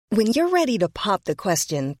When you're ready to pop the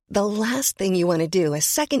question, the last thing you want to do is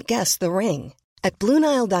second-guess the ring. At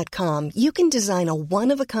BlueNile.com, you can design a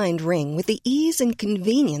one-of-a-kind ring with the ease and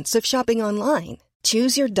convenience of shopping online.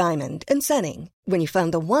 Choose your diamond and setting. When you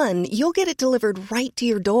find the one, you'll get it delivered right to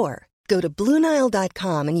your door. Go to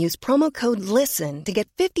BlueNile.com and use promo code LISTEN to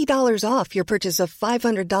get $50 off your purchase of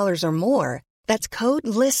 $500 or more. That's code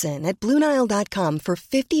LISTEN at BlueNile.com for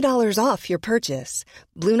 $50 off your purchase.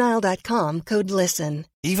 BlueNile.com, code LISTEN.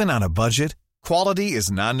 Even on a budget, quality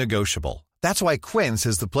is non-negotiable. That's why Quince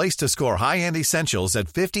is the place to score high-end essentials at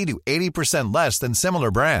 50 to 80% less than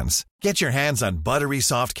similar brands. Get your hands on buttery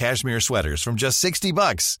soft cashmere sweaters from just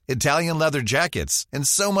 $60, Italian leather jackets, and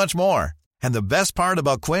so much more. And the best part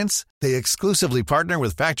about Quince, they exclusively partner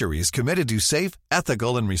with factories committed to safe,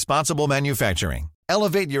 ethical, and responsible manufacturing.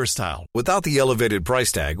 Elevate your style without the elevated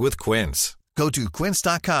price tag with Quince. Go to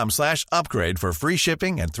quince.com/upgrade for free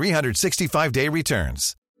shipping and 365-day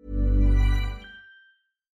returns.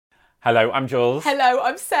 Hello, I'm Jules. Hello,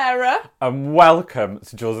 I'm Sarah. And welcome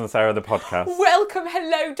to Jules and Sarah, the podcast. Welcome,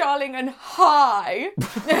 hello, darling, and hi.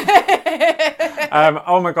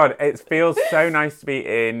 Oh my God, it feels so nice to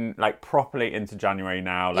be properly into January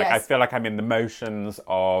now. Yes. I feel like I'm in the motions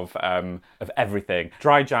of everything.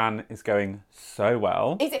 Dry Jan is going so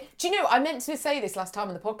well. Is it? Do you know, I meant to say this last time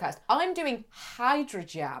on the podcast. I'm doing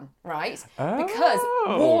Hydrojan, right? Oh. Because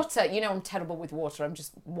water, you know, I'm terrible with water. I'm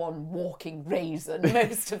just one walking raisin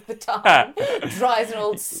most of the time. Dry as an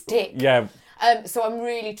old stick. Yeah. So I'm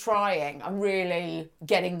really trying. I'm really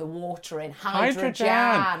getting the water in.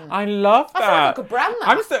 Hydrojan. I love that. I feel like I could brand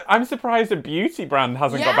that. I'm surprised a beauty brand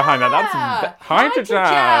hasn't got behind that. That's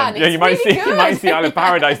Hydrojan. Hydrojan. Yeah, you might see Isle of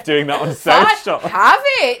Paradise doing that on social. Have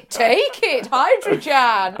it. Take it.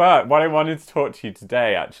 Hydrojan. But what I wanted to talk to you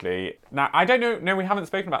today, actually, now I don't know. No, we haven't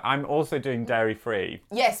spoken about. I'm also doing dairy free.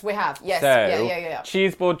 Yes, we have. Yes. So, Yeah.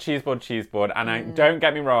 cheese board. And I don't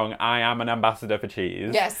get me wrong, I am an ambassador for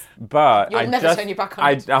cheese. Yes. But You'll never turn your back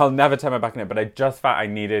on it. I'll never turn my back on it. But I just felt I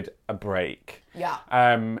needed a break. Yeah.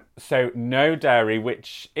 So no dairy,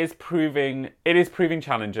 which is proving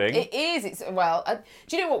challenging. It is. Do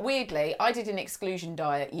you know what? Weirdly, I did an exclusion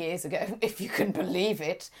diet years ago, if you can believe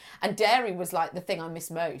it, and dairy was like the thing I miss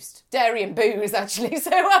most. Dairy and booze, actually.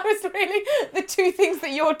 So I was really the two things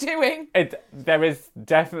that you're doing. There is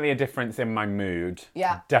definitely a difference in my mood.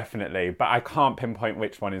 Yeah. Definitely, but I can't pinpoint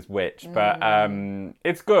which one is which. But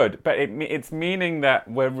it's good. But it's meaning that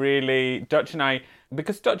we're really Dutch and I.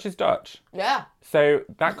 Because Dutch is Dutch. Yeah. So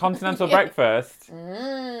that continental breakfast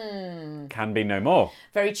can be no more.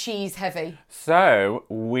 Very cheese heavy. So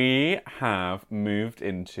we have moved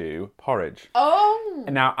into porridge. Oh.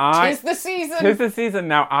 Now 'tis the season. 'Tis the season.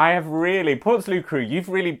 Now I have really, Portslade crew, you've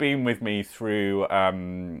really been with me through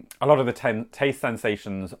a lot of the taste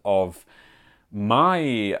sensations of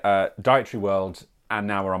my dietary world. And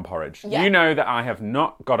now we're on porridge. Yeah. You know that I have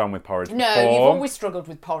not got on with porridge before. No, you've always struggled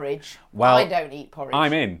with porridge. Well, I don't eat porridge.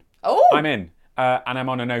 I'm in. Oh! I'm in. And I'm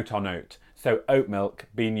on an oat on oat. So oat milk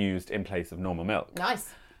being used in place of normal milk.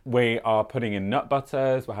 Nice. We are putting in nut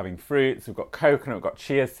butters, we're having fruits, we've got coconut, we've got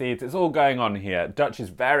chia seeds. It's all going on here. Dutch is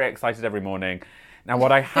very excited every morning. Now,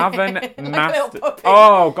 what I haven't mastered...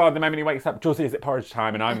 Oh, God, the moment he wakes up, Josie, is it porridge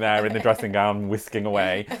time? And I'm there in the dressing gown, whisking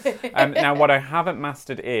away. Now, what I haven't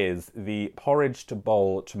mastered is the porridge to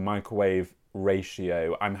bowl to microwave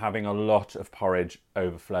ratio. I'm having a lot of porridge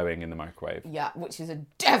overflowing in the microwave. Yeah, which is a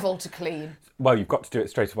devil to clean. Well, you've got to do it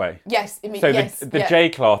straight away. Yes, the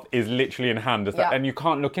J-cloth is literally in hand, and you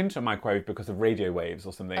can't look into a microwave because of radio waves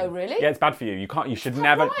or something. Oh, really? Yeah, it's bad for you. You should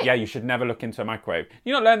never. Right? Yeah, you should never look into a microwave.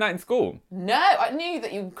 You not learn that in school. No, I knew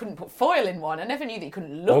that you couldn't put foil in one. I never knew that you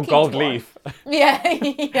couldn't look into one. Or gold one. leaf.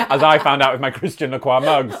 Yeah. As I found out with my Christian Lacroix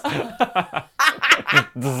mugs.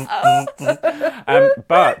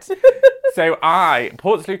 But so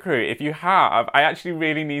Portslade crew, if you have, I actually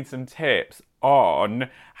really need some tips on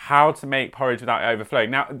how to make porridge without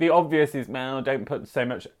overflowing. Now, the obvious is, don't put so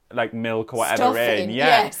much like milk or whatever Stuff in.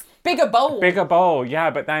 Yes. Bigger bowl, yeah,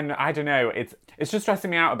 but then, I don't know, it's just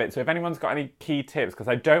stressing me out a bit. So if anyone's got any key tips, because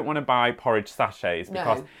I don't want to buy porridge sachets,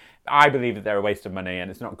 because I believe that they're a waste of money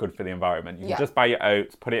and it's not good for the environment. You can just buy your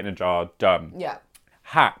oats, put it in a jar, done. Yeah.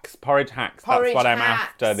 Porridge hacks. That's what I'm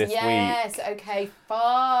after this week. Yes, okay,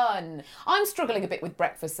 fun. I'm struggling a bit with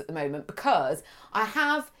breakfast at the moment because I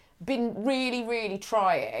have been really, really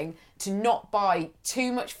trying to not buy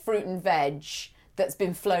too much fruit and veg that's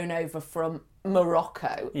been flown over from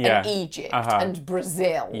Morocco and Egypt and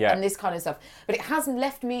Brazil and this kind of stuff. But it hasn't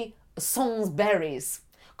left me sans berries.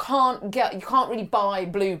 you can't really buy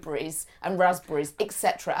blueberries and raspberries,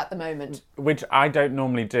 etc. at the moment. Which I don't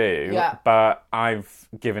normally do, but I've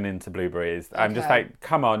given in to blueberries. Okay. I'm just like,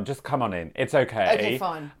 come on in. It's okay. Okay,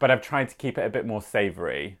 fine. But I've tried to keep it a bit more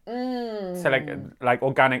savoury. So like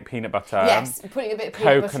organic peanut butter. Yes, putting a bit of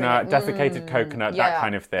peanut butter in it. Desiccated coconut, that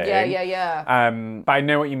kind of thing. Yeah. But I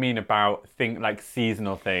know what you mean about like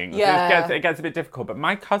seasonal things. Yeah. It gets a bit difficult. But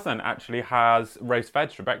my cousin actually has roast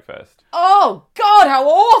veg for breakfast. Oh God, how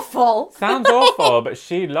awful! Sounds awful, but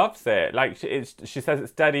she loves it. Like she says,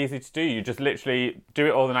 it's dead easy to do. You just literally do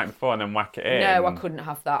it all the night before and then whack it in. No, I couldn't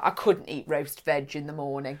have that. I couldn't eat roast veg in the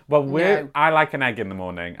morning. Well, I like an egg in the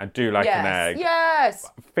morning. I do like an egg. Yes.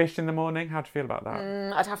 Fish in the morning. How do you feel about that?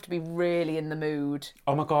 I'd have to be really in the mood.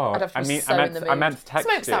 Oh my God! I'd have to be in the mood. I meant to text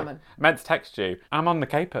Smoked you. salmon. I meant to text you. I'm on the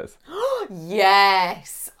capers.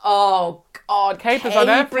 Yes. Oh God. Capers on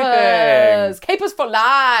everything. Capers for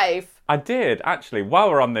life. I did, actually, while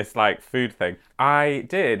we're on this, like, food thing, I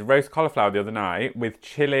did roast cauliflower the other night with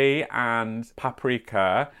chilli and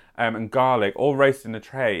paprika and garlic, all roasted in a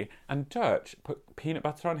tray. And Dutch put peanut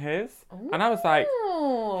butter on his. Ooh. And I was like,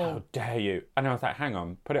 how dare you? And I was like, hang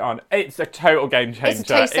on, put it on. It's a total game changer. It's a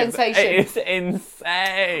taste sensation. It's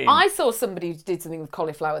insane. I saw somebody who did something with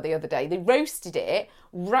cauliflower the other day. They roasted it,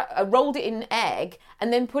 rolled it in egg,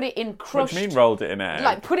 and then put it in crushed... What do you mean rolled it in egg?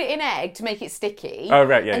 Like, put it in egg to make it sticky. Oh,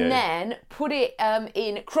 right, yeah, And then put it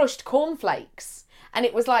in crushed cornflakes. And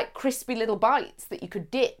it was like crispy little bites that you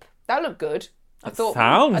could dip. That looked good. I thought,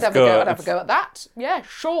 I'd have a go at that. Yeah,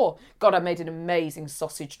 sure. God, I made an amazing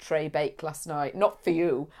sausage tray bake last night. Not for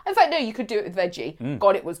you. In fact, no, you could do it with veggie.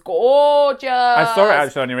 God, it was gorgeous. I saw it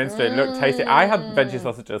actually on your Insta. It looked tasty. I had veggie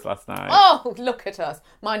sausages last night. Oh, look at us.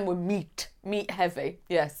 Mine were meat heavy.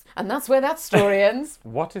 Yes. And that's where that story ends.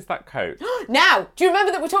 What is that coat? Now, do you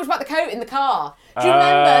remember that we talked about the coat in the car? Do you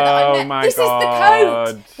remember that my God. This is the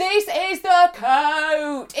coat. This is the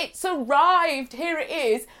coat. It's arrived. Here it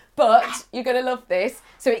is. But you're going to love this.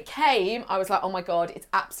 So it came, I was like, oh my God, it's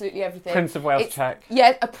absolutely everything. Prince of Wales check.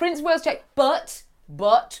 Yeah, a Prince of Wales check, but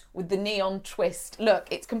with the neon twist. Look,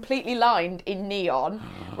 it's completely lined in neon,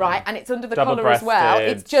 right? And it's under the collar as well.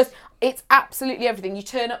 It's absolutely everything. You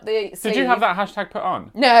turn up the sleeve. Did you have that hashtag put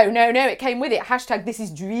on? No, it came with it. Hashtag this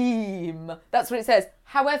is dream. That's what it says.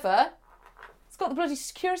 However, it's got the bloody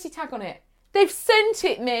security tag on it. They've sent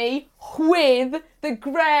it me with the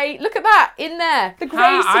grey... Look at that, in there. The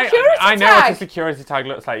grey security tag. I know what a security tag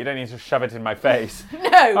looks like. You don't need to shove it in my face.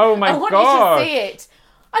 No. Oh my God. I want you to see it.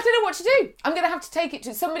 I don't know what to do. I'm going to have to take it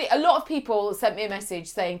to somebody... A lot of people sent me a message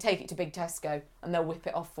saying, take it to Big Tesco and they'll whip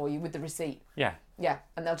it off for you with the receipt. Yeah. Yeah,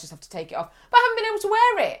 and they'll just have to take it off. But I haven't been able to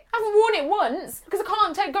wear it. I haven't worn it once because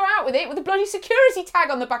I can't go out with it with a bloody security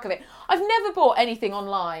tag on the back of it. I've never bought anything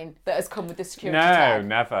online that has come with the security tag. No,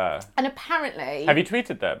 never. And apparently... Have you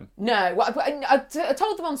tweeted them? No. Well, I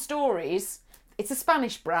told them on stories. It's a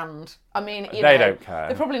Spanish brand. I mean, they don't care.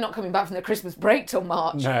 They're probably not coming back from their Christmas break till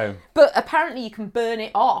March. No. But apparently you can burn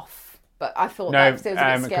it off. But I thought that was a bit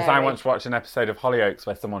scary. Because I once watched an episode of Hollyoaks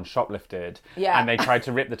where someone shoplifted and they tried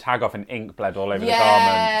to rip the tag off and ink bled all over the garment.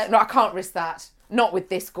 Yeah, no, I can't risk that. Not with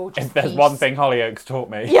this gorgeous If there's piece. one thing Hollyoaks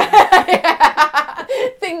taught me. Yeah.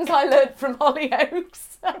 Things I learned from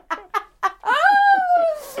Hollyoaks.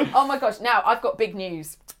 Oh my gosh, now I've got big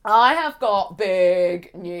news. I have got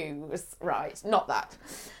big news. Right, not that.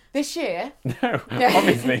 This year... No,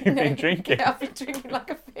 obviously you've been drinking. Yeah, I've been drinking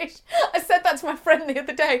like a fish. I said that to my friend the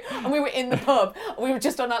other day and we were in the pub. We were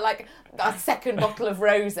just on our second bottle of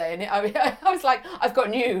rosé and I was like, I've got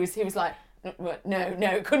news. He was like, no,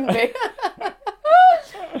 it couldn't be.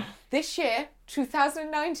 This year,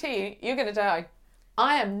 2019, you're going to die.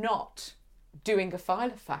 I am not doing a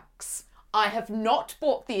Filofax. I have not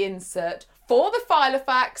bought the insert for the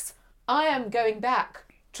Filofax. I am going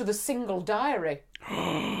back to the single diary.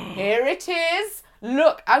 Here it is.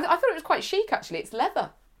 Look, I thought it was quite chic actually. It's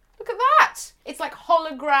leather. Look at that. It's like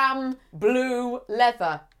hologram blue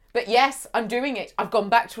leather. But yes, I'm doing it. I've gone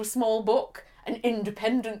back to a small book, an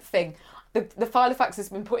independent thing. The Filofax has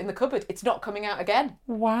been put in the cupboard. It's not coming out again.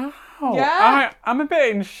 Wow. Yeah. I'm a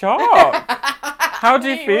bit in shock. How do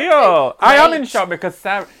you feel? I am in shock because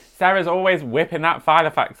Sarah's always whipping that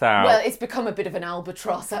Filofax out. Well, it's become a bit of an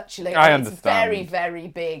albatross, actually. I It's understand. very, very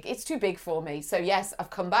big. It's too big for me. So, yes,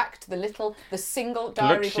 I've come back to the single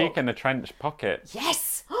diary It looks chic book. in the trench pocket.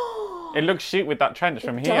 Yes! It looks chic with that trench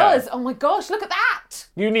from here. It does. Oh, my gosh, look at that!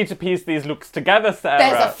 You need to piece these looks together, Sarah.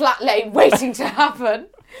 There's a flat lay waiting to happen.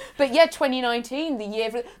 But yeah, 2019, the year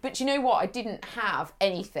for... But you know what? I didn't have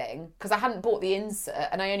anything because I hadn't bought the insert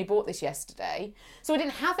and I only bought this yesterday. So I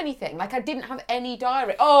didn't have anything. Like, I didn't have any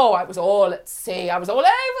diary. Oh, I was all at sea. I was all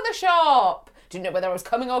over the shop Didn't know whether I was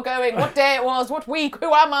coming or going, what day it was, what week,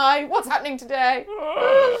 who am I, what's happening today?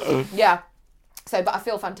 Yeah. So, but I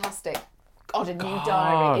feel fantastic. God, a new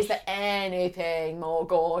diary. Is there anything more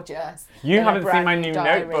gorgeous? You haven't seen my new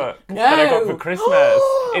diary? notebook No. that I got for Christmas.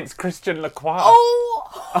 It's Christian Lacroix.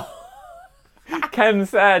 Oh! Ken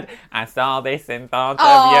said, I saw this and thought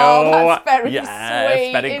of you. That's very yes,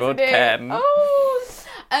 sweet. very good, isn't it? Ken. Oh.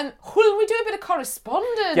 Will we do a bit of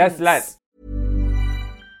correspondence? Yes, let's.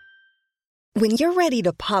 When you're ready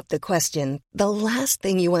to pop the question, the last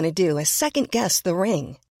thing you want to do is second-guess the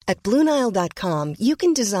ring. At BlueNile.com, you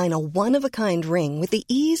can design a one-of-a-kind ring with the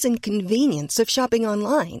ease and convenience of shopping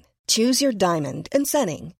online. Choose your diamond and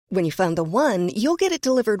setting. When you find the one, you'll get it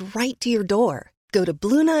delivered right to your door. Go to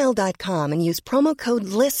BlueNile.com and use promo code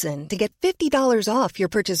LISTEN to get $50 off your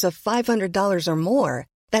purchase of $500 or more.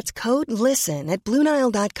 That's code LISTEN at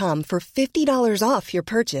BlueNile.com for $50 off your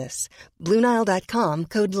purchase. BlueNile.com,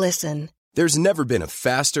 code LISTEN. There's never been a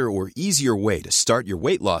faster or easier way to start your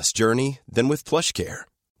weight loss journey than with PlushCare.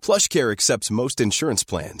 PlushCare accepts most insurance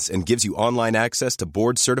plans and gives you online access to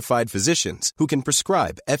board-certified physicians who can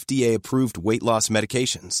prescribe FDA-approved weight loss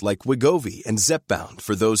medications like Wegovy and Zepbound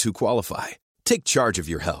for those who qualify. Take charge of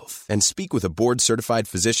your health and speak with a board-certified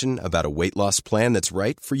physician about a weight loss plan that's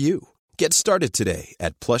right for you. Get started today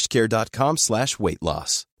at plushcare.com/weight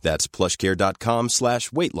loss. That's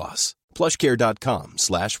plushcare.com/weight loss.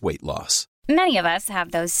 plushcare.com/weight loss. Many of us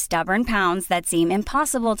have those stubborn pounds that seem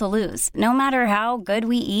impossible to lose, no matter how good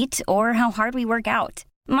we eat or how hard we work out.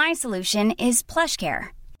 My solution is PlushCare.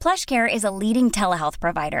 PlushCare is a leading telehealth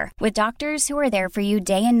provider with doctors who are there for you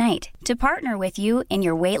day and night to partner with you in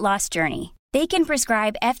your weight loss journey. They can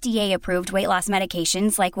prescribe FDA-approved weight loss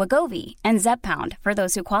medications like Wegovy and Zepbound for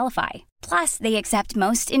those who qualify. Plus, they accept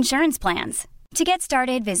most insurance plans. To get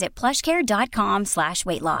started, visit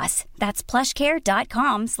plushcare.com/weight loss. That's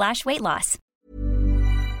plushcare.com/weight loss.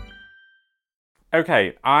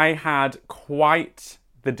 Okay, I had quite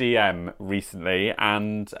the DM recently,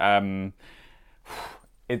 and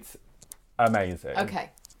it's amazing.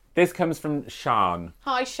 Okay. This comes from Sean.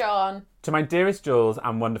 Hi, Sean. To my dearest Jules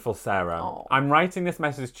and wonderful Sarah, Oh. I'm writing this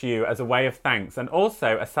message to you as a way of thanks and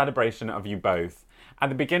also a celebration of you both. At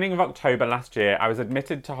the beginning of October last year, I was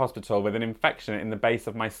admitted to hospital with an infection in the base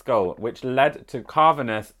of my skull, which led to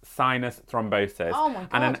cavernous sinus thrombosis Oh my God.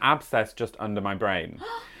 and an abscess just under my brain.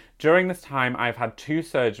 During this time, I've had 2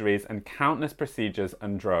 surgeries and countless procedures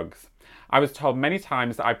and drugs. I was told many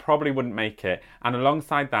times that I probably wouldn't make it, and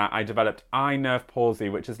alongside that, I developed eye nerve palsy,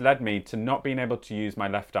 which has led me to not being able to use my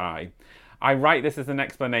left eye. I write this as an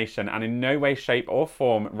explanation and in no way, shape or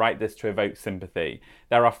form write this to evoke sympathy.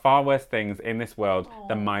 There are far worse things in this world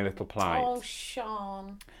than my little plight. Oh,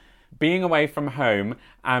 Sean. Being away from home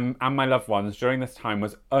and my loved ones during this time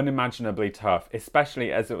was unimaginably tough,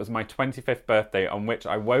 especially as it was my 25th birthday on which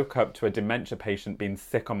I woke up to a dementia patient being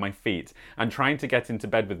sick on my feet and trying to get into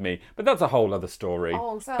bed with me. But that's a whole other story.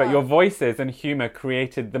 Oh, Sarah. But your voices and humour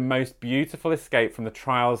created the most beautiful escape from the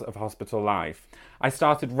trials of hospital life. I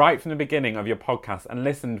started right from the beginning of your podcast and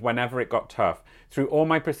listened whenever it got tough. Through all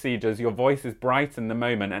my procedures, your voices brightened the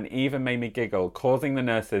moment and even made me giggle, causing the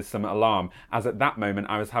nurses some alarm, as at that moment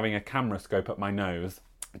I was having a camera scope up my nose.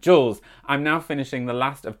 Jules, I'm now finishing the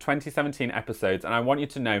last of 2017 episodes and I want you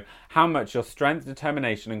to know how much your strength,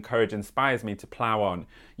 determination and courage inspires me to plough on.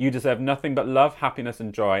 You deserve nothing but love, happiness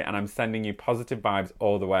and joy, and I'm sending you positive vibes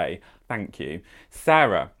all the way. Thank you.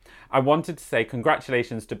 Sarah, I wanted to say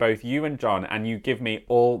congratulations to both you and John, and you give me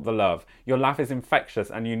all the love. Your laugh is infectious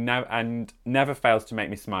and never fails to make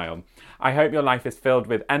me smile. I hope your life is filled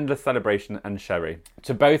with endless celebration and sherry.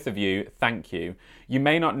 To both of you, thank you. You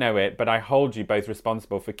may not know it, but I hold you both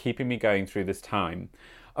responsible for keeping me going through this time.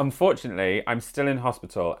 Unfortunately, I'm still in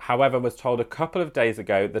hospital, however was told a couple of days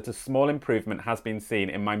ago that a small improvement has been seen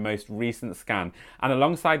in my most recent scan, and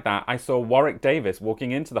alongside that I saw Warwick Davis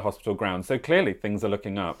walking into the hospital grounds, so clearly things are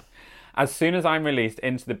looking up. As soon as I'm released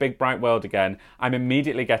into the big bright world again, I'm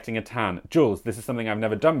immediately getting a tan. Jules, this is something I've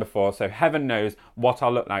never done before, so heaven knows what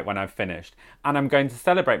I'll look like when I've finished. And I'm going to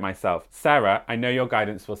celebrate myself. Sarah, I know your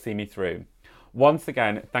guidance will see me through. Once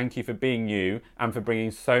again, thank you for being you and for bringing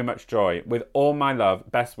so much joy. With all my love,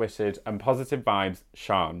 best wishes and positive vibes,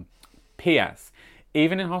 Sean. P.S.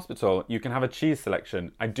 Even in hospital, you can have a cheese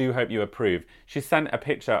selection. I do hope you approve. She sent a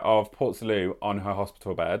picture of Port Salut on her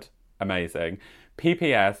hospital bed. Amazing.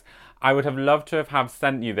 P.P.S. I would have loved to have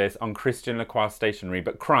sent you this on Christian Lacroix stationery,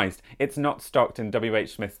 but Christ, it's not stocked in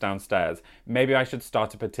W.H. Smith's downstairs. Maybe I should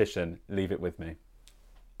start a petition. Leave it with me.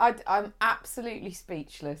 I'm absolutely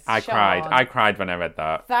speechless. I Sean, cried when I read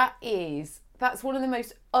that. That is That's one of the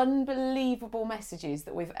most unbelievable messages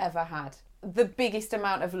that we've ever had. The biggest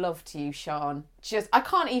amount of love to you, Sian. I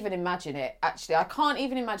can't even imagine it, actually. I can't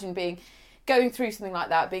even imagine going through something like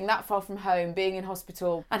that, being that far from home, being in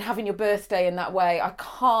hospital and having your birthday in that way. I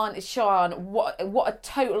can't, Sian, what a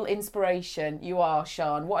total inspiration you are,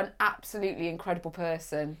 Sian. What an absolutely incredible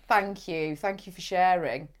person. Thank you for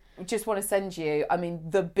sharing. We just want to send you,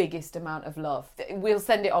 the biggest amount of love. We'll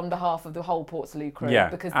send it on behalf of the whole Port Salut crew,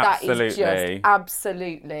 because absolutely. That is just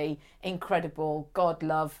absolutely incredible. God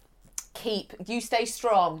love. You stay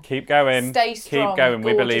strong. Keep going. Stay strong. Keep going.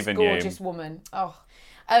 We believe in you. Gorgeous woman. Oh.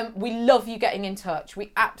 We love you getting in touch.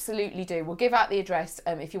 We absolutely do. We'll give out the address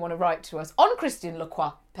if you want to write to us on Christian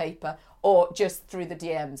Lacroix paper or just through the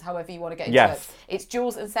DMs, however you want to get in touch. It's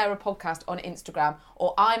Jules and Sarah Podcast on Instagram,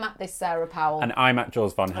 or I'm at this Sarah Powell. And I'm at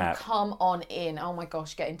Jules Von Hep. Come on in. Oh my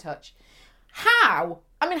gosh, get in touch. How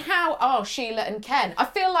are Sheila and Ken? I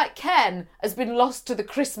feel like Ken has been lost to the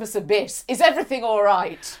Christmas abyss. Is everything all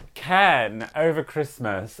right? Ken, over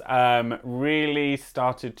Christmas, really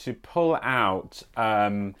started to pull out...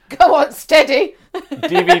 Go on, steady!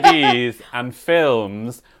 DVDs and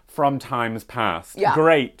films from times past. Yeah.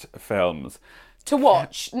 Great films. To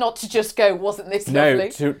watch, not to just go, wasn't this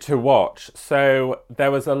lovely? No, to watch. So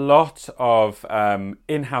there was a lot of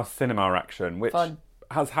in-house cinema action, which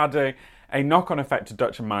has had a knock-on effect to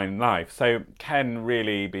Dutch and mine life. So Ken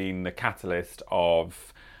really being the catalyst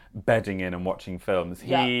of bedding in and watching films.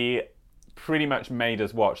 He pretty much made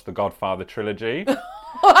us watch the Godfather trilogy.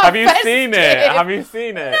 Have you seen it?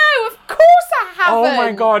 No, of course I haven't. Oh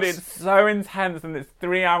my God, it's so intense and it's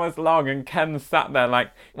 3 hours long, and Ken sat there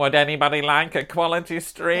like, would anybody like a Quality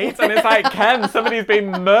Street? And it's like, Ken, somebody's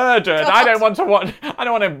been murdered. I don't want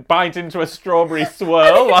to bite into a strawberry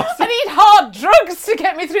swirl. I need hard drugs to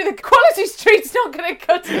get me through. The Quality Street's not going to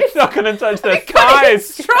cut it. It's not going to touch the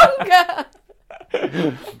skies. skies. Stronger.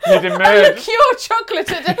 He'd emerge. A liqueur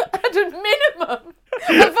chocolate at a minimum.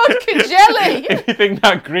 A vodka jelly. If you think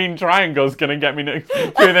that green triangle's going to get me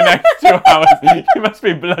through the next 2 hours, you must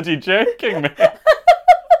be bloody joking me.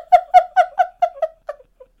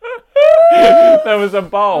 There was a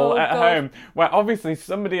bowl at home where obviously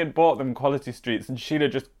somebody had bought them Quality Streets and Sheila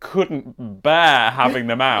just couldn't bear having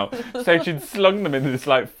them out. So she'd slung them in this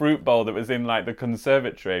fruit bowl that was in the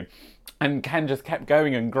conservatory. And Ken just kept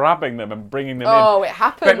going and grabbing them and bringing them in. Oh, it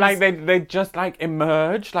happens. But they'd just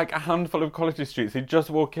emerge, a handful of Quality Streets. He'd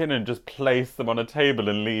just walk in and just place them on a table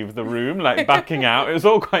and leave the room, backing out. It was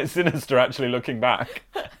all quite sinister, actually, looking back.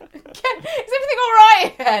 Ken, is everything all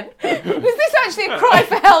right, Ken? Was this actually a cry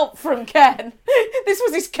for help from Ken? This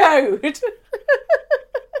was his code.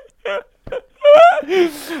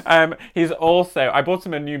 I bought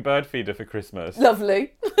him a new bird feeder for Christmas.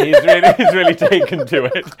 Lovely. He's really taken to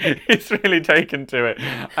it. He's really taken to it.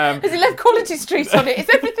 Has he left Quality Streets on it? Is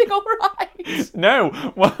everything all right?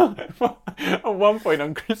 No. Well, at one point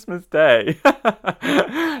on Christmas Day,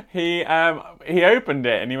 he opened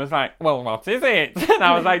it and he was like, well, what is it? And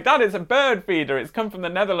I was like, Dad, it's a bird feeder. It's come from the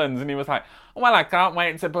Netherlands. And he was like, well, I can't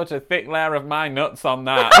wait to put a thick layer of my nuts on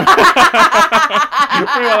that.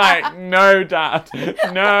 We were like, no, Dad,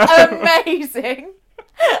 no. Amazing.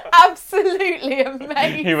 Absolutely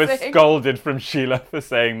amazing. He was scolded from Sheila for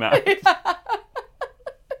saying that.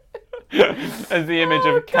 As the image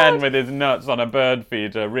of Ken with his nuts on a bird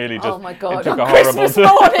feeder really just... Oh my God, it took on a horrible Christmas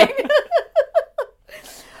morning.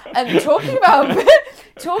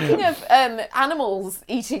 Talking of animals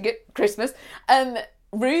eating at Christmas,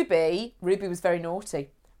 Ruby was very naughty.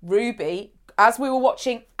 Ruby, as we were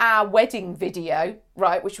watching our wedding video,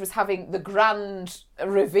 right, which was having the grand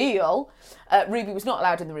reveal, Ruby was not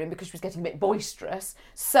allowed in the room because she was getting a bit boisterous.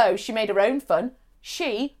 So she made her own fun.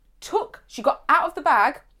 She got out of the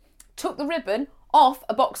bag, took the ribbon off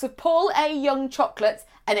a box of Paul A. Young chocolates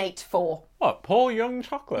and ate 4. What, Paul Young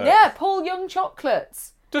chocolates? Yeah, Paul Young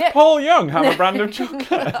chocolates. Does Paul Young have a brand of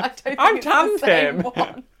chocolate? I don't think I've tanned him.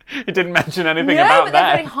 He didn't mention anything about but that.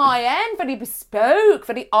 They're very high-end, very bespoke,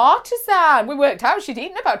 very artisan. We worked out she'd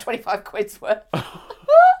eaten about 25 quid's worth.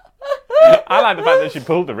 I like the fact that she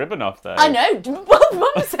pulled the ribbon off there. I know. Well,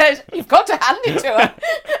 Mum said, you've got to hand it to her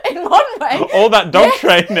in one way. All that dog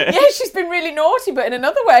training. Yeah, she's been really naughty, but in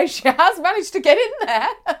another way, she has managed to get in there.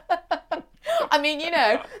 I mean,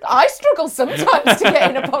 I struggle sometimes to get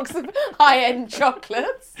in a box of high-end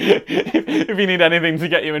chocolates. If you need anything to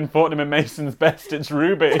get you in Fortnum and Mason's best, it's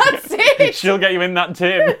Ruby. That's it. She'll get you in that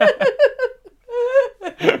tin.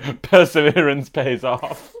 Perseverance pays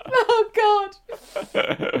off. Oh, God.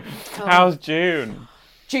 How's June?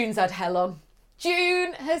 June's had hell on.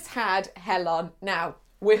 June has had hell on. Now,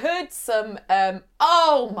 we heard some,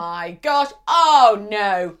 oh my gosh, oh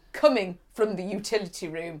no, coming from the utility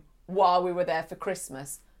room while we were there for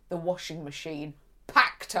Christmas. The washing machine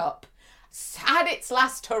packed up, had its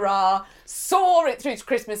last hurrah, saw it through to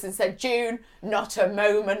Christmas and said, June, not a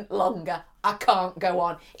moment longer. I can't go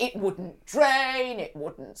on. It wouldn't drain, it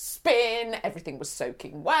wouldn't spin, everything was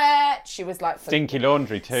soaking wet. She was like... Stinky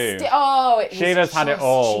laundry too. Sheila's had it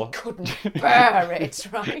all. She couldn't bear it,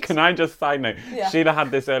 right? Can I just side note? Yeah. Sheila had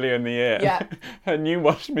this earlier in the year. Yeah. Her new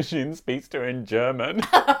washing machine speaks to her in German.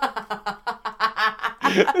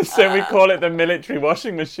 So we call it the military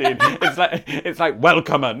washing machine. It's like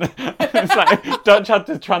welcomen. It's like Dutch had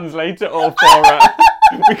to translate it all for her.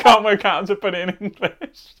 We can't work out how to put it in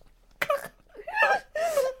English.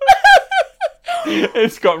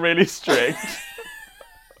 It's got really strict.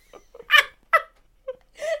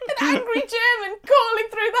 An angry German calling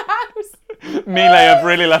through the house. Melee have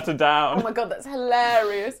really let her down. Oh my God, that's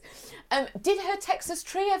hilarious. Did her Texas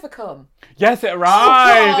tree ever come? Yes, it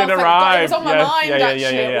arrived. Oh, it thank God. arrived. It was on my mind,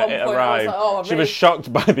 actually, at one it point. arrived. I was like, She was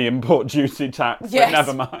shocked by the import duty tax, but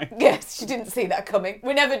never mind. Yes, she didn't see that coming.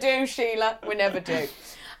 We never do, Sheila. We never do.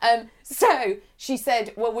 So she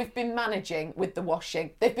said, well, we've been managing with the washing.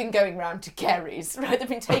 They've been going round to Kerry's, right? They've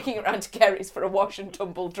been taking it round to Kerry's for a wash and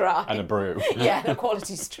tumble dry. And a brew. Yeah, and a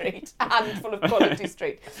Quality Street. A handful of Quality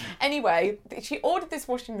Street. Anyway, she ordered this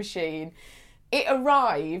washing machine. It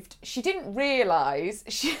arrived. She didn't realise...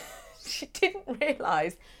 She didn't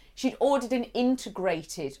realise she'd ordered an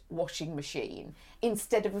integrated washing machine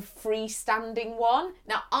instead of a freestanding one.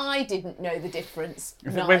 Now, I didn't know the difference.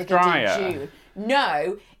 Is it with dryer? Did June.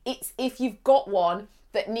 No, it's if you've got one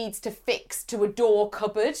that needs to fix to a door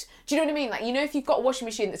cupboard. Do you know what I mean? Like, you know, if you've got a washing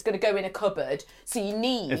machine that's going to go in a cupboard, so you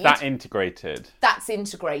need... Is that integrated? That's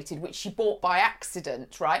integrated, which she bought by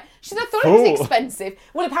accident, right? She said, I thought it was expensive.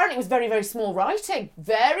 Well, apparently it was very, very small writing.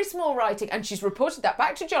 Very small writing. And she's reported that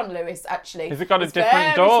back to John Lewis, actually. Has it got a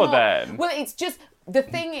different door then? Well, it's just... The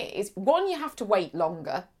thing is, one, you have to wait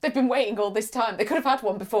longer. They've been waiting all this time. They could have had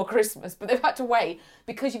one before Christmas, but they've had to wait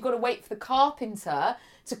because you've got to wait for the carpenter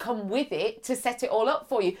to come with it to set it all up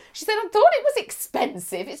for you. She said, I thought it was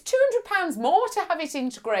expensive. It's £200 more to have it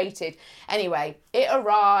integrated. Anyway, it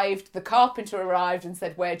arrived. The carpenter arrived and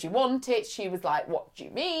said, where do you want it? She was like, what do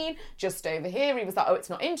you mean? Just over here. He was like, oh, it's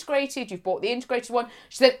not integrated. You've bought the integrated one.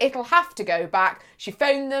 She said, it'll have to go back. She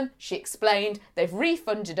phoned them. She explained. They've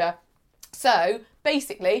refunded her. So,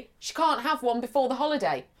 basically, she can't have one before the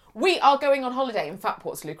holiday. We are going on holiday. In fact,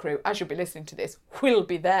 Portslade crew, as you'll be listening to this, will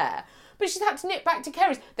be there. But she's had to nip back to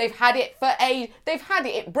Kerry's. They've had it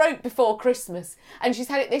it broke before Christmas. And she's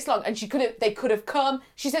had it this long. And they could have come.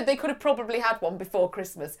 She said they could have probably had one before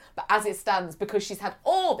Christmas. But as it stands, because she's had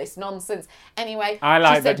all this nonsense. Anyway. I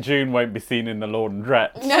like that June won't be seen in the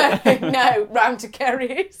laundrette. No, round to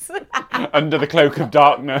Kerry's. Under the cloak of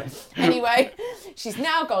darkness. Anyway, she's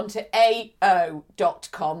now gone to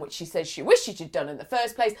AO.com, which she says she wished she'd done in the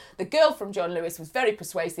first place. The girl from John Lewis was very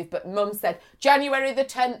persuasive, but Mum said, January the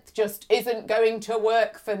 10th just isn't going to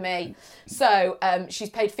work for me. So she's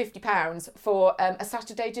paid £50 for a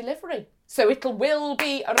Saturday delivery. So will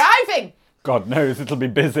be arriving. God knows it'll be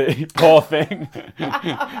busy. Poor thing.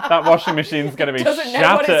 That washing machine's going to be Doesn't shattered.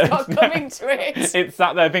 know what it's got coming to it. It's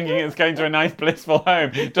sat there thinking it's going to a nice blissful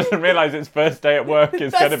home. Doesn't realise its first day at work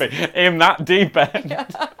is going to be in that deep end. Yeah.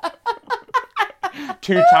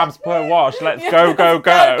 2 tabs per wash. Let's go. Go.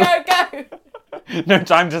 No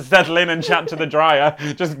time to settle in and chat to the dryer.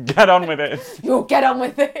 Just get on with it. You'll get on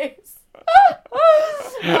with this.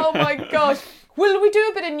 Oh my gosh. Will we do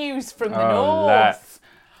a bit of news from the north? Let's.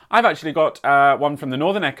 I've actually got one from the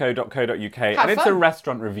northernecho.co.uk, and it's a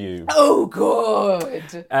restaurant review. Oh,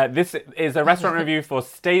 good. This is a restaurant review for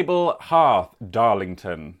Stable Hearth,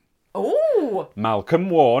 Darlington. Oh. Malcolm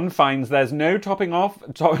Warren finds there's no topping off...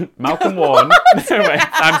 Malcolm Warren... No, wait,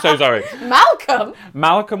 I'm so sorry.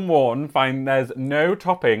 Malcolm Warren finds there's no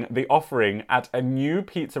topping the offering at a new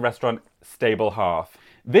pizza restaurant, Stable Hearth.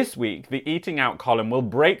 This week, the Eating Out column will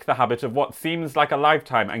break the habit of what seems like a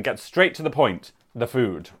lifetime and get straight to the point. The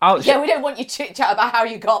food. We don't want you chit-chat about how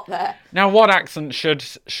you got there. Now, what accent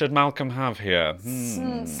should Malcolm have here?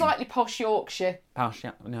 Slightly posh Yorkshire. Posh,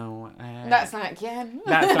 no. That's like Ken.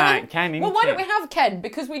 That's like Ken, Well, why don't we have Ken?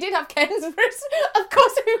 Because we did have Ken's... Of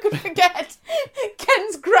course, who could forget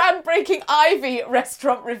Ken's groundbreaking Ivy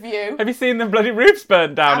restaurant review. Have you seen the bloody roofs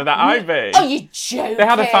burnt down at that Ivy? Oh, you joking? They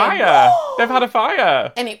had a fire. They've had a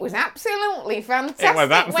fire. And it was absolutely fantastic. It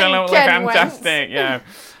was absolutely fantastic, yeah.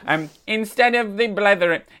 Instead of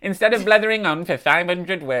blethering on for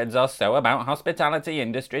 500 words or so about hospitality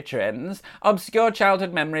industry trends, obscure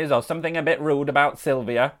childhood memories, or something a bit rude about about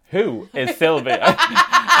Sylvia, who is Sylvia,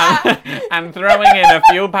 and throwing in a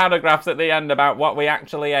few paragraphs at the end about what we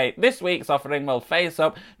actually ate. This week's offering will face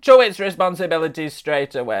up to its responsibilities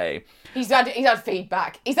straight away. He's had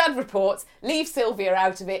feedback. He's had reports. Leave Sylvia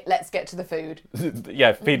out of it. Let's get to the food.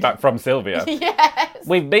 Yeah, feedback from Sylvia. Yes.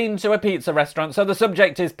 We've been to a pizza restaurant, so the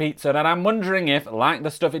subject is pizza, and I'm wondering if, like the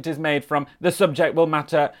stuff it is made from, the subject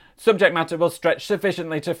matter will stretch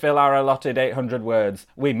sufficiently to fill our allotted 800 words.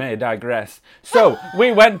 We may digress. So,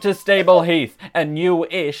 we went to Stable Heath, a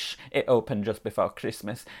new-ish, it opened just before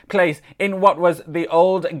Christmas, place in what was the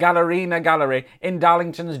old Gallerina Gallery in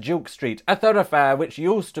Darlington's Duke Street, a thoroughfare which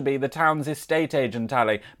used to be the town's estate agent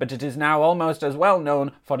alley, but it is now almost as well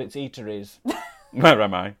known for its eateries. Where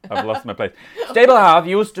am I? I've lost my place. Stable Heath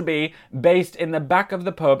used to be based in the back of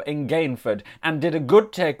the pub in Gainford and did a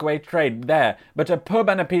good takeaway trade there, but a pub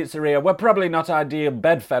and a pizzeria were probably not ideal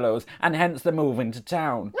bedfellows, and hence the move into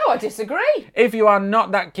town. No, I disagree. If you are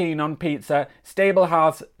not that keen on pizza, Stable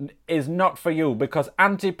Heath is not for you, because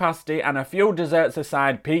antipasti and a few desserts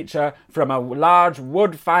aside, pizza from a large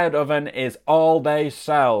wood-fired oven is all they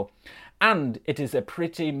sell. And it is a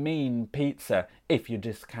pretty mean pizza if you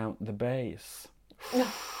discount the base.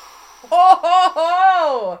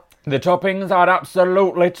 Oh! The toppings are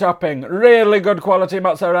absolutely topping. Really good quality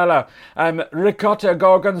mozzarella, ricotta,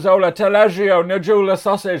 gorgonzola, taleggio, nugula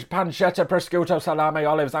sausage, pancetta, prosciutto, salami,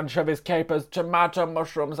 olives, anchovies, capers, tomato,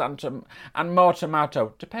 mushrooms, and more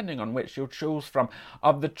tomato, depending on which you choose from,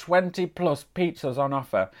 of the 20 plus pizzas on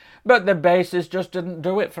offer. But the bases just didn't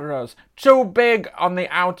do it for us. Too big on the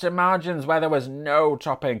outer margins where there was no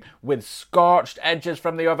topping. With scorched edges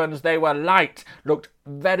from the ovens, they were light, looked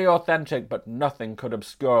very authentic, but nothing could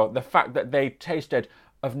obscure the fact that they tasted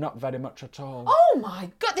of not very much at all. Oh my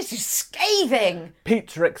God, this is scathing.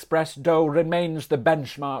 Pizza Express dough remains the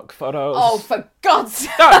benchmark for us. Oh, for God's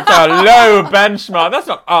sake. That's a low benchmark. That's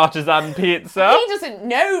not artisan pizza. He doesn't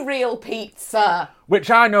know real pizza. Which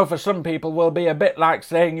I know for some people will be a bit like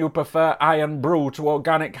saying you prefer iron brew to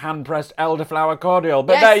organic hand-pressed elderflower cordial.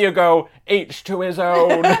 But yes. There you go, each to his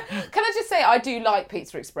own. Can I just say, I do like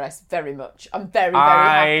Pizza Express very much. I'm very, very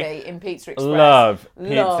happy in Pizza Express. Love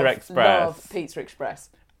Pizza Express. Love Pizza Express.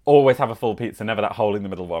 Always have a full pizza, never that hole in the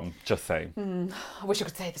middle one. Just saying. I wish I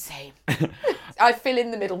could say the same. I fill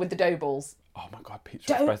in the middle with the dough balls. Oh my God,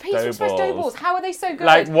 Pizza Express dough balls. How are they so good?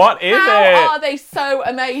 Like, what is it? How are they so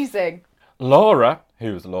amazing? Laura,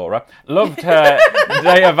 who's Laura, loved her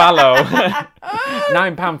Diavallo.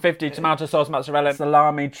 £9.50 tomato sauce, mozzarella,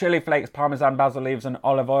 salami, chili flakes, parmesan, basil leaves and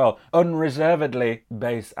olive oil. Unreservedly,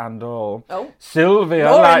 base and all. Oh. Sylvia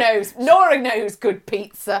Nora knows good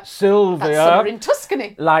pizza. Sylvia. That's somewhere in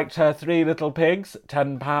Tuscany. Liked her Three Little Pigs,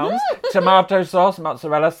 £10. Tomato sauce,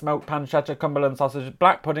 mozzarella, smoked pancetta, Cumberland sausage,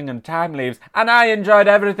 black pudding and thyme leaves. And I enjoyed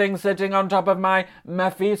everything sitting on top of my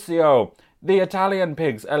Mafisio. The Italian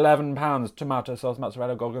pigs, £11. Tomato sauce,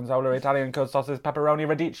 mozzarella, gorgonzola, Italian curd sauces, pepperoni,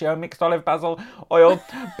 radicchio, mixed olive, basil, oil,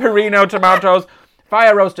 perino tomatoes,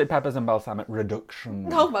 fire-roasted peppers and balsamic reduction.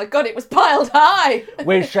 Oh my God, it was piled high.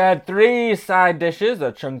 We shared 3 side dishes,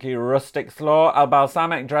 a chunky rustic slaw, a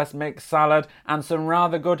balsamic dressed mixed salad, and some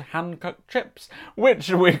rather good hand-cooked chips, which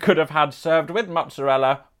we could have had served with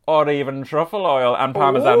mozzarella or even truffle oil and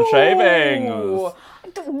parmesan shavings.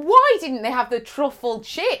 Why didn't they have the truffle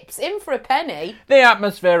chips in for a penny? The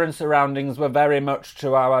atmosphere and surroundings were very much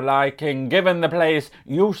to our liking. Given the place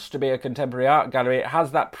used to be a contemporary art gallery, it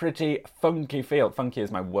has that pretty funky feel. Funky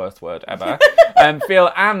is my worst word ever.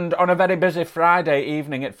 And on a very busy Friday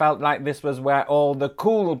evening, it felt like this was where all the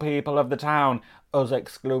cool people of the town, us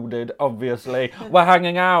excluded, obviously, were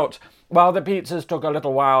hanging out. While the pizzas took a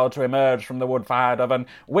little while to emerge from the wood-fired oven,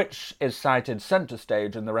 which is sited centre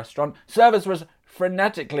stage in the restaurant, service was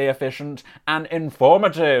frenetically efficient and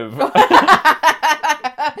informative.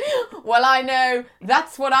 Well, I know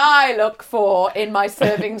that's what I look for in my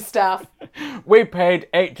serving staff. We paid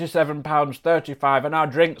 £87.35 and our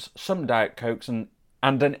drinks, some Diet Cokes and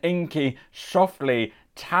an inky, softly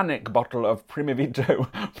tannic bottle of Primavito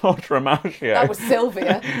Portramarcio. That was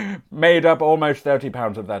Sylvia. Made up almost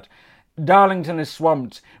 £30 of that. Darlington is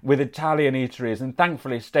swamped with Italian eateries, and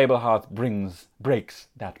thankfully Stable Heath breaks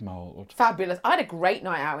that mould. Fabulous. I had a great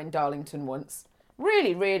night out in Darlington once.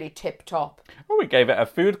 Really, really tip-top. Well, we gave it a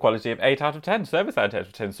food quality of 8 out of 10, service 8 out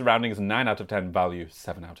of 10, surroundings 9 out of 10, value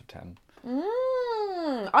 7 out of 10.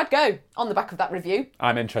 I'd go on the back of that review.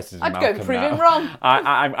 I'm interested in Malcolm I'd go and prove now. him wrong.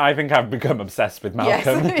 I think I've become obsessed with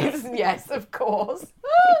Malcolm. Yes, of course.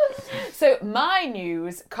 So my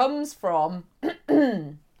news comes from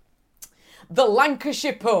the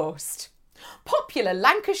Lancashire Post. Popular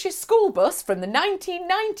Lancashire school bus from the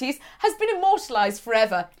 1990s has been immortalised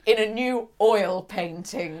forever in a new oil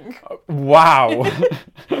painting. Wow.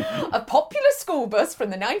 A popular school bus from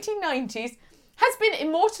the 1990s has been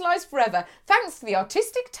immortalised forever thanks to the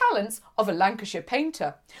artistic talents of a Lancashire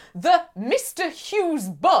painter. The Mr. Hughes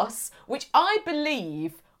bus, which I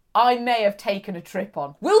believe I may have taken a trip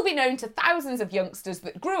on, will be known to thousands of youngsters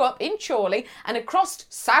that grew up in Chorley and across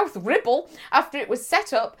South Ribble after it was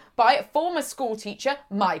set up by former schoolteacher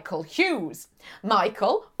Michael Hughes.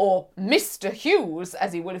 Michael, or Mr. Hughes,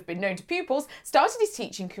 as he would have been known to pupils, started his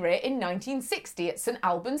teaching career in 1960 at St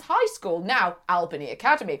Albans High School, now Albany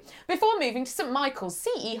Academy, before moving to St Michael's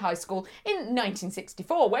CE High School in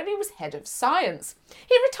 1964, where he was head of science.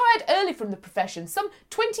 He retired early from the profession, some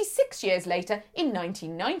 26 years later in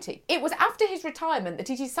 1990. It was after his retirement that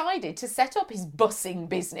he decided to set up his bussing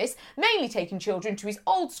business, mainly taking children to his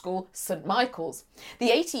old school, St Michael's. The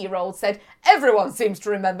 80-year-old said, "Everyone seems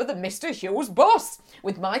to remember the Mr. Hughes bus,"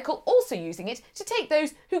 with Michael also using it to take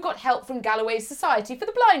those who got help from Galloway's Society for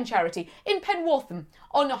the Blind charity in Penwortham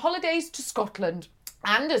on holidays to Scotland.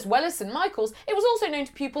 And as well as St Michael's, it was also known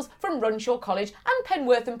to pupils from Runshaw College and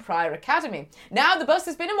Penwortham Prior Academy. Now the bus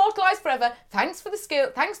has been immortalised forever thanks to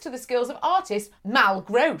the skills of artist Mal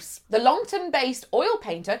Gross. The Longton-based oil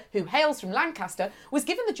painter, who hails from Lancaster, was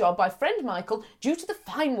given the job by friend Michael due to the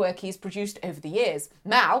fine work he has produced over the years.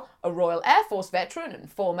 Mal, a Royal Air Force veteran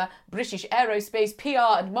and former British Aerospace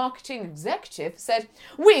PR and marketing executive, said,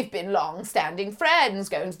 "We've been long-standing friends,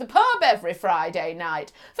 going to the pub every Friday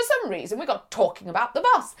night. For some reason we got talking about the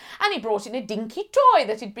bus, and he brought in a dinky toy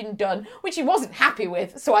that had been done, which he wasn't happy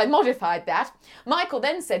with, so I modified that." Michael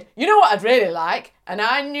then said, "You know what I'd really like?" And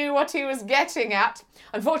I knew what he was getting at.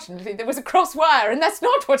 Unfortunately, there was a cross wire, and that's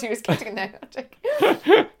not what he was getting at.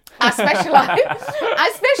 I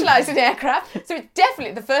specialise in aircraft, so it's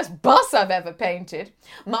definitely the first bus I've ever painted.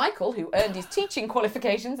 Michael, who earned his teaching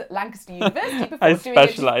qualifications at Lancaster University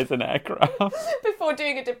before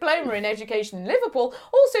doing a diploma in education in Liverpool,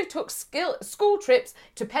 also took school trips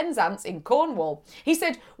to Penzance in Cornwall. He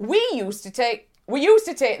said, We used to take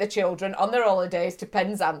the children on their holidays to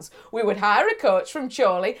Penzance. We would hire a coach from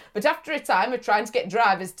Chorley, but after a time of trying to get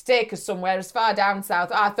drivers to take us somewhere as far down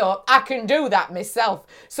south, I thought, I can do that myself.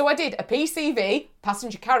 So I did a PCV,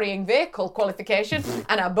 passenger carrying vehicle qualification,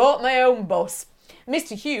 and I bought my own bus.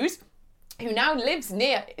 Mr. Hughes, who now lives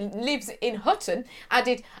in Hutton,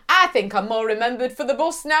 added, "I think I'm more remembered for the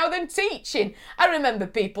bus now than teaching. I remember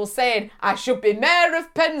people saying I should be mayor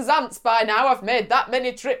of Penzance by now. I've made that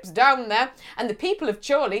many trips down there." And the people of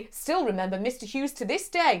Chorley still remember Mr. Hughes to this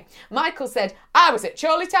day. Michael said, "I was at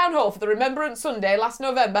Chorley Town Hall for the Remembrance Sunday last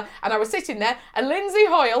November, and I was sitting there, and Lindsay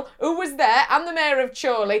Hoyle, who was there, and the mayor of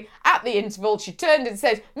Chorley, at the interval, she turned and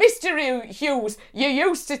said, 'Mr. Hughes, you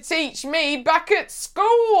used to teach me back at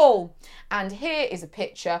school.'" And here is a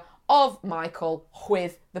picture of Michael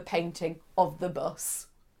with the painting of the bus.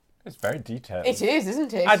 It's very detailed. It is,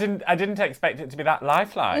 isn't it? I didn't expect it to be that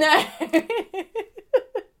lifelike. No.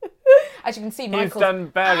 As you can see, Michael's done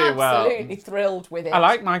very well. Absolutely thrilled with it. I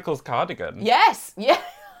like Michael's cardigan. Yes, yeah.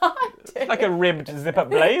 It's like a ribbed zip-up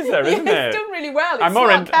blazer, isn't it? It's done really well. It's I'm more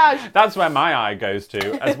cash. That's where my eye goes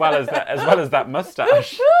to, as well as that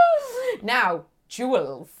moustache. Now,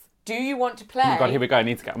 Jules, do you want to play? Oh my God, here we go. I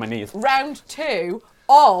need to get on my knees. Round 2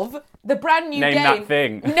 of the brand new game. Name that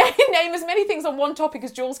thing. Name as many things on one topic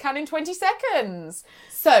as Jules can in 20 seconds.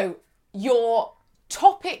 So, your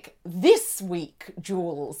topic this week,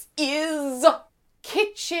 Jules, is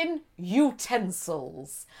kitchen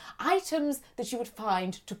utensils. Items that you would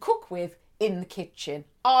find to cook with in the kitchen.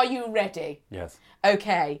 Are you ready? Yes.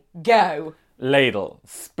 Okay, go. Ladle,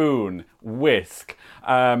 spoon, whisk,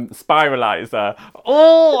 spiralizer,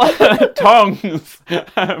 tongs,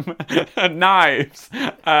 knives,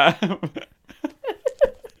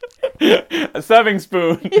 a serving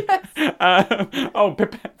spoon. Yes.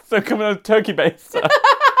 Pipettes, so come on, turkey baster.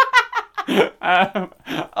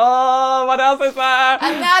 What else is there?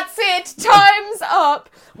 And that's it. Time's up.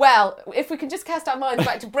 Well, if we can just cast our minds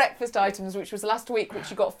back to breakfast items, which was last week, which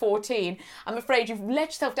you got 14, I'm afraid you've let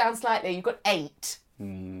yourself down slightly. You've got 8.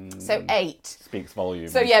 So 8. Speaks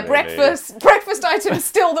volumes. So yeah, really. breakfast items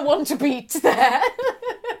still the one to beat there.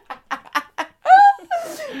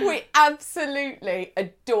 We absolutely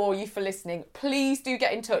adore you for listening. Please do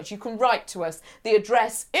get in touch. You can write to us. The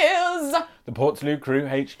address is the Portslade Crew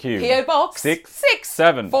HQ. PO Box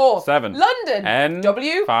 66747 London N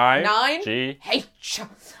W 5 G H.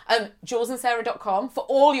 JulesandSarah.com for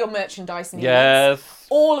all your merchandise needs. Yes.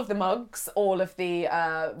 All of the mugs, all of the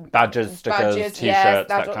badges, stickers, t-shirts, yes,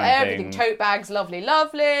 that kind everything, of thing. tote bags, lovely.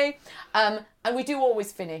 And we do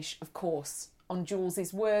always finish, of course, on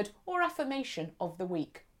Jules's word or affirmation of the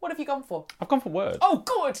week. What have you gone for? I've gone for word. Oh,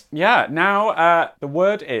 good. Yeah, now the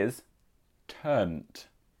word is turnt.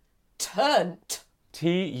 Turnt.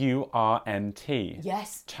 Turnt.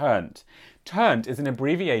 Yes. Turnt. Turnt is an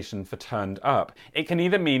abbreviation for turned up. It can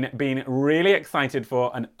either mean being really excited for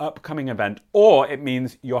an upcoming event, or it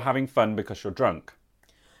means you're having fun because you're drunk.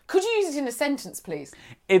 Could you use it in a sentence, please?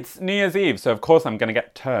 It's New Year's Eve, so of course I'm going to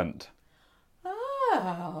get turned.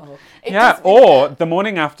 Oh. Yeah, or the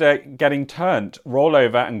morning after getting turnt, roll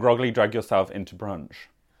over and groggily drag yourself into brunch.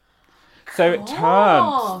 So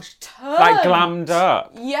turnt. Like glammed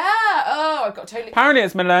up. Yeah. Oh, I've got totally... Apparently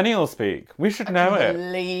it's millennial speak. We should know it.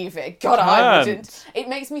 Believe it. God, I wouldn't. It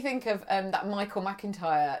makes me think of that Michael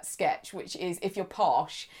McIntyre sketch, which is if you're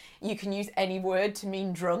posh, you can use any word to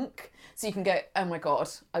mean drunk. So you can go, oh my God,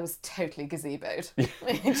 I was totally gazeboed. Just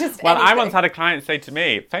well, anything. I once had a client say to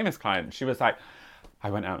me, famous client, she was like,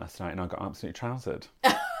 I went out last night and I got absolutely trousered.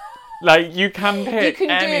 Like, you can pick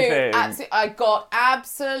anything. I got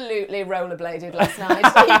absolutely rollerbladed last night.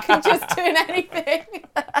 You can just do anything.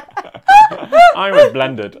 I was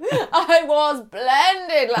blended. I was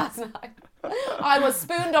blended last night. I was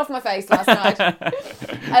spooned off my face last night.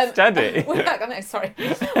 Steady. No, sorry.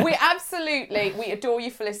 We adore you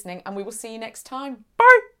for listening, and we will see you next time.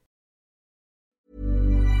 Bye.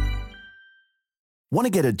 Want to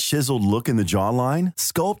get a chiseled look in the jawline?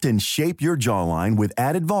 Sculpt and shape your jawline with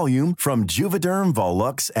added volume from Juvederm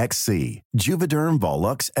Volux XC. Juvederm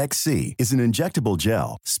Volux XC is an injectable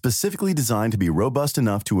gel specifically designed to be robust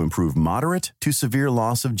enough to improve moderate to severe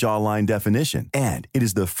loss of jawline definition. And it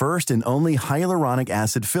is the first and only hyaluronic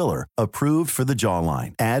acid filler approved for the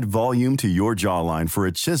jawline. Add volume to your jawline for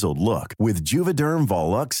a chiseled look with Juvederm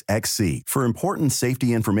Volux XC. For important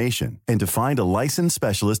safety information and to find a licensed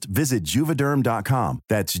specialist, visit Juvederm.com.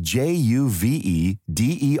 That's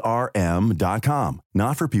Juvederm.com.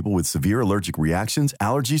 Not for people with severe allergic reactions,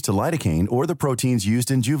 allergies to lidocaine, or the proteins used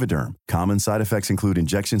in Juvederm. Common side effects include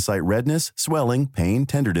injection site redness, swelling, pain,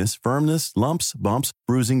 tenderness, firmness, lumps, bumps,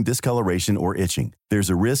 bruising, discoloration, or itching. There's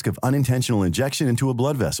a risk of unintentional injection into a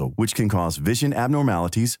blood vessel, which can cause vision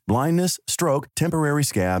abnormalities, blindness, stroke, temporary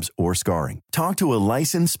scabs, or scarring. Talk to a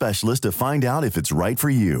licensed specialist to find out if it's right for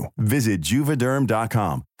you. Visit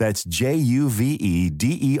Juvederm.com. That's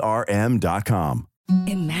Juvederm.com.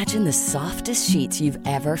 Imagine the softest sheets you've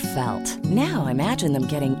ever felt. Now imagine them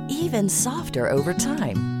getting even softer over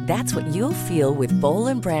time. That's what you'll feel with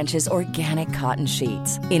Boll & Branch's organic cotton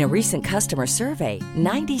sheets. In a recent customer survey,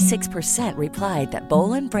 96% replied that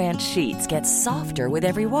Boll & Branch sheets get softer with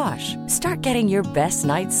every wash. Start getting your best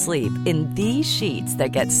night's sleep in these sheets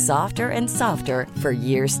that get softer and softer for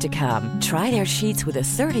years to come. Try their sheets with a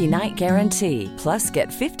 30-night guarantee. Plus, get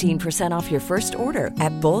 15% off your first order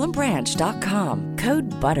at BollandBranch.com. Code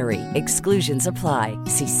BUTTERY. Exclusions apply.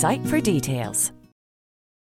 See site for details.